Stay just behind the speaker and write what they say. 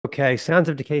Okay, Sounds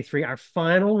of Decay 3, our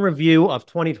final review of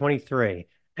 2023.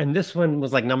 And this one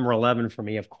was like number 11 for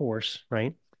me, of course,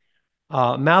 right?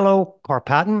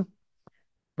 Malokarpatan,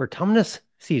 Vertumnus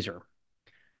Caesar.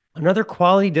 Another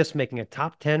quality disc making a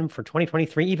top 10 for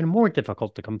 2023, even more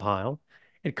difficult to compile.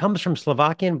 It comes from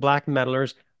Slovakian black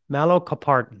metalers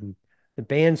Malokarpatan, the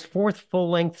band's fourth full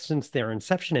length since their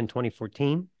inception in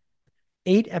 2014.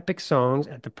 8 epic songs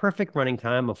at the perfect running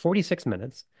time of 46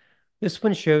 minutes. This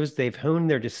one shows they've honed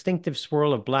their distinctive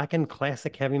swirl of blackened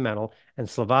classic heavy metal and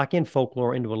Slovakian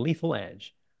folklore into a lethal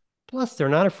edge. Plus, they're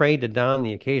not afraid to don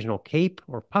the occasional cape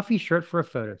or puffy shirt for a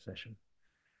photo session.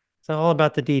 It's all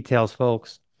about the details,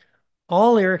 folks.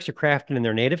 All lyrics are crafted in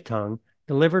their native tongue,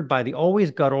 delivered by the always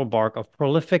guttural bark of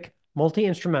prolific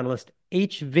multi-instrumentalist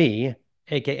HV,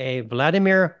 aka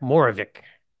Vladimir Morovic.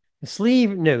 The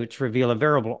sleeve notes reveal a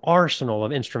veritable arsenal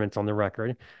of instruments on the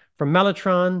record, from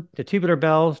mellotron to tubular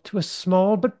bells to a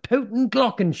small but potent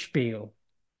glockenspiel.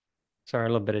 Sorry, a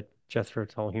little bit of Jethro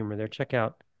Tull humor there. Check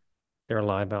out their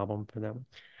live album for that one.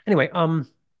 Anyway,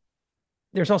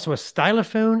 there's also a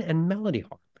stylophone and melody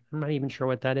harp. I'm not even sure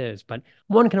what that is, but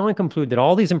one can only conclude that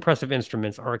all these impressive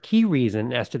instruments are a key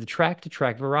reason as to the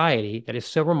track-to-track variety that is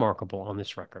so remarkable on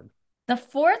this record. The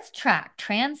fourth track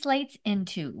translates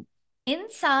into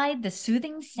Inside the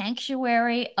Soothing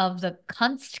Sanctuary of the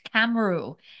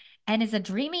Kunstkammeru and is a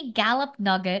dreamy gallop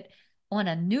nugget on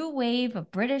a new wave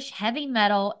of British heavy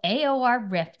metal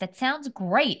AOR riff that sounds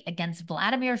great against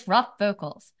Vladimir's rough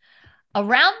vocals.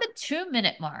 Around the 2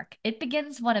 minute mark, it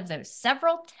begins one of those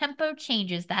several tempo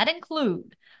changes that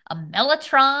include a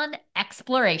mellotron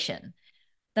exploration.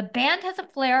 The band has a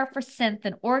flair for synth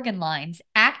and organ lines,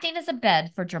 acting as a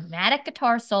bed for dramatic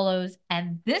guitar solos,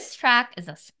 and this track is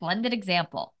a splendid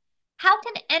example. How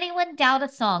can anyone doubt a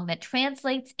song that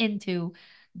translates into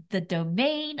the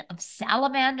domain of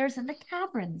salamanders in the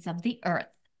caverns of the earth?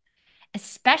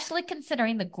 Especially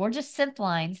considering the gorgeous synth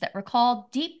lines that recall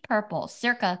Deep Purple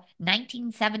circa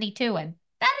 1972, and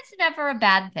that is never a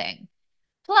bad thing.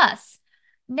 Plus,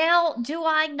 now, do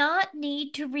I not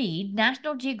need to read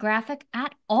National Geographic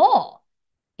at all?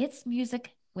 It's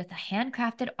music with a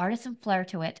handcrafted artisan flair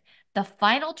to it. The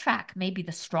final track may be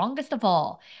the strongest of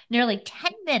all, nearly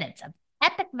 10 minutes of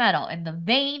epic metal in the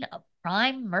vein of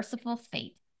Prime Merciful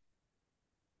Fate.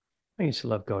 I used to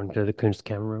love going to the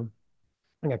Kunstkammerroom.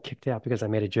 I got kicked out because I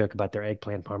made a joke about their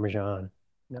eggplant parmesan.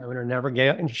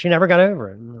 No, she never got over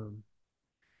it. No.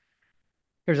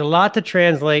 There's a lot to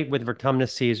translate with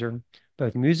Vertumnus Caesar,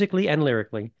 both musically and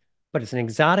lyrically, but it's an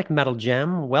exotic metal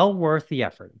gem well worth the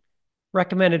effort.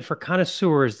 Recommended for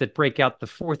connoisseurs that break out the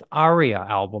fourth Aria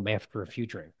album after a few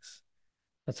drinks.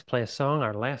 Let's play a song,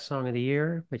 our last song of the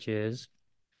year, which is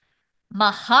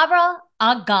Mahara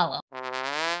Agala.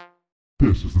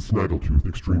 This is the Snaggletooth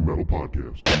Extreme Metal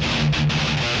Podcast.